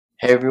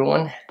Hey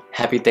everyone,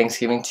 happy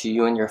Thanksgiving to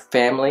you and your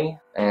family.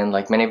 And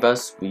like many of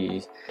us,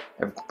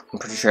 I'm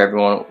pretty sure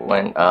everyone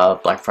went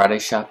Black Friday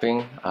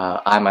shopping.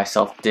 I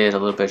myself did a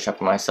little bit of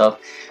shopping myself.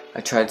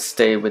 I tried to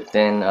stay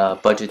within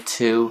budget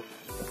too,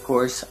 of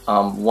course.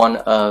 One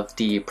of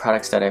the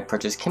products that I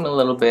purchased came a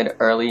little bit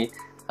early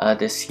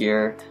this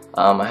year.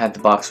 I had the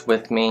box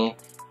with me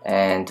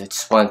and I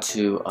just wanted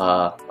to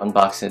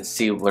unbox it and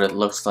see what it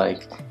looks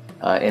like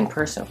in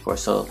person, of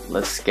course. So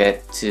let's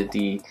get to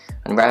the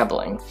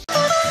unraveling.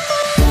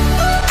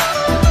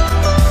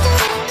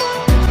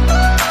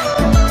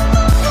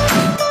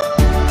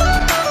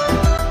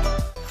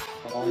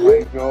 Oh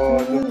my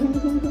god.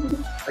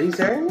 Are you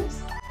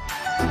serious?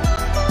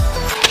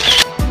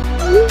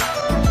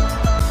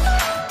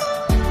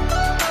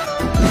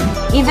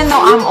 Even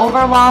though I'm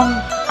overwhelmed,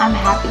 I'm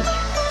happy.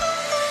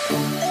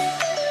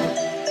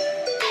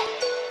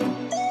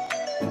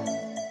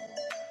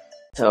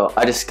 So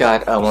I just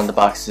got one of the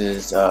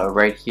boxes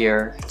right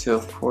here too,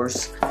 of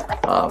course.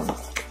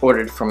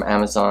 Ordered from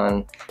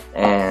Amazon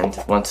and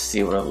want to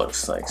see what it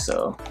looks like.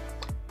 So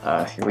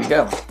here we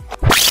go.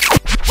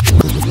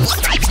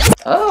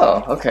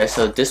 Oh, okay,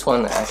 so this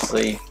one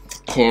actually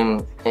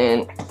came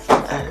in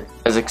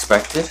as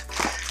expected.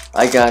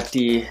 I got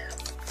the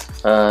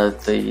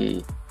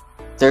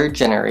third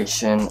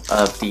generation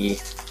of the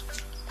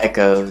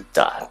Echo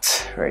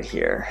Dot right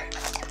here.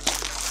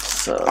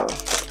 So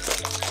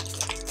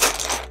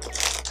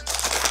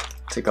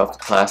take off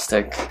the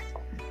plastic.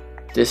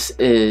 This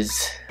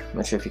is, I'm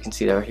not sure if you can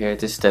see that right here.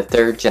 This is the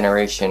third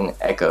generation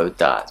Echo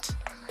Dot.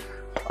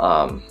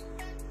 Of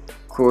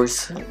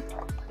course,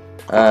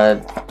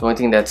 the only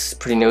thing that's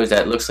pretty new is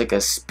that it looks like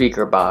a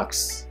speaker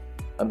box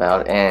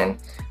and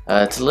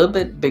it's a little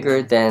bit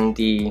bigger than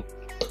the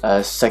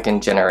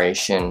second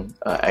generation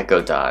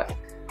Echo Dot,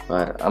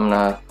 but I'm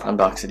gonna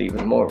unbox it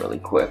even more really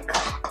quick.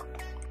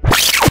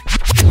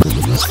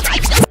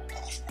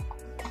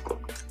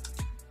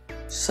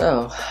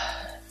 So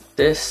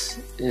this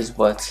is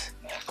what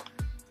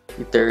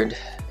the third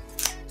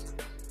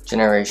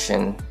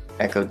generation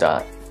Echo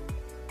Dot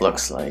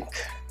looks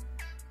like.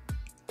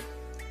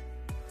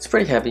 It's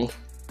pretty heavy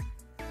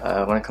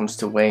when it comes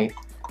to weight.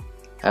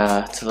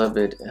 It's a little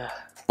bit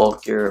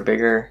bulkier or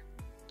bigger,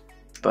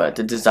 but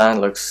the design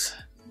looks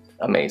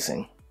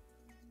amazing.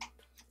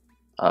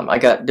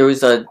 There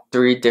was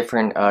three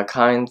different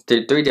kinds,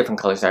 three different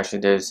colors actually.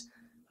 There's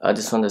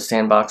this one, the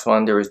sandbox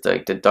one, there was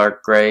like the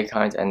dark gray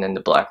kind, and then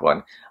the black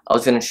one. I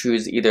was gonna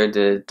choose either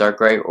the dark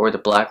gray or the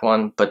black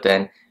one, but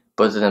then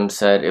both of them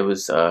said it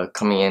was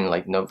coming in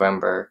like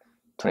November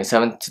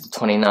 27th to the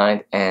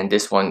 29th, and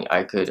this one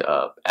I could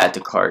add to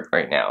cart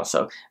right now.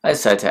 So I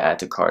decided to add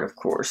to cart, of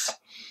course.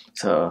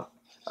 So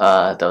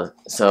it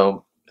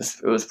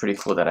was pretty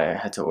cool that I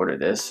had to order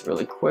this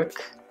really quick.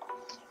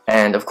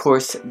 And of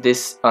course,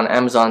 this on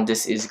Amazon,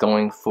 this is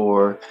going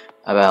for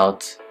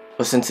about,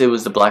 well, since it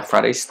was the Black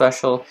Friday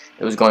special,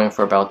 it was going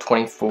for about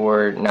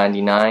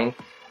 $24.99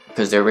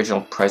 because the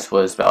original price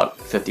was about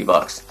 50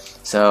 bucks.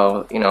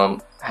 So, you know,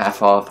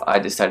 half off, I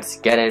decided to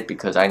get it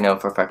because I know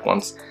for a fact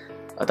once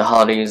the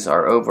holidays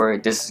are over,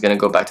 this is going to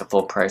go back to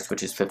full price,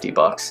 which is 50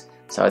 bucks.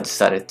 So I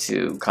decided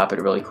to cop it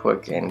really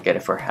quick and get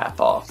it for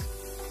half off.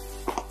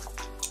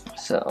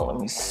 So let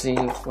me see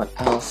what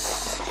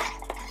else.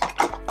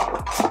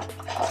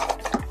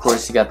 Of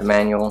course, you got the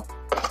manual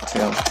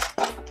too,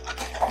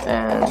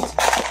 and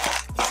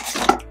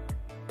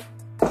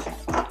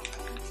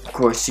of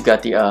course you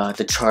got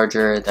the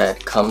charger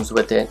that comes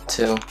with it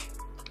too.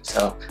 So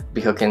I'll be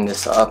hooking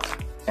this up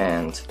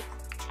and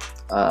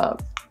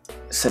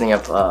setting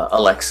up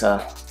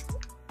Alexa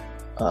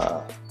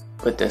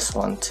with this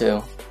one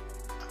too.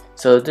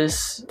 So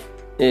this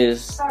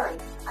is, Sorry,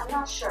 I'm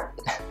not sure.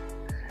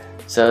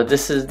 So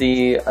this is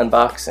the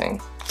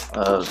unboxing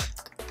of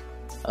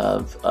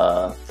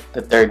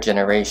the third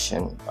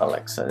generation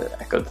Alexa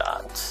Echo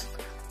Dot.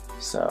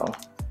 So,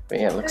 but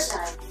yeah, it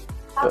looks,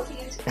 but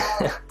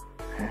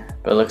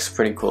it looks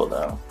pretty cool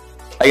though.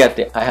 I have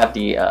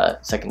the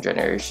second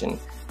generation,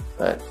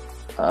 but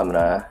I'm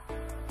gonna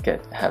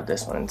have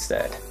this one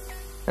instead.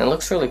 And it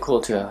looks really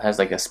cool too. It has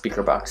like a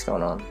speaker box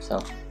going on, so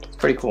it's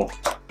pretty cool.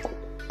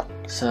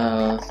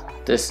 So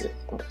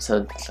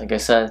like I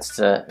said,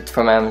 it's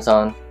from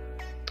Amazon,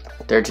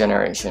 third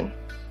generation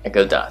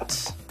Echo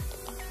Dots.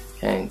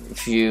 Okay,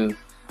 if you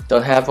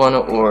don't have one,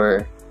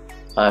 or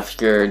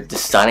if you're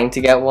deciding to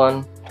get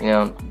one, you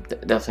know,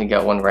 definitely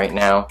get one right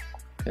now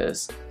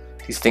because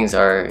these things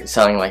are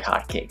selling like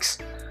hotcakes.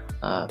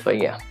 But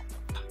yeah,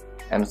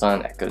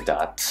 Amazon Echo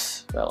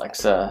Dot,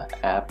 Alexa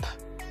app.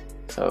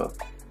 So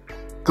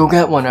go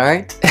get one,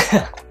 alright?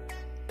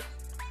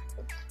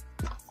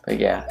 But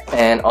yeah,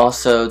 and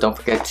also don't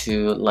forget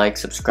to like,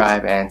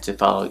 subscribe, and to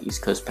follow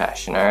East Coast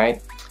Passion,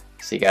 alright?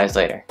 See you guys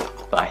later.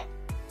 Bye.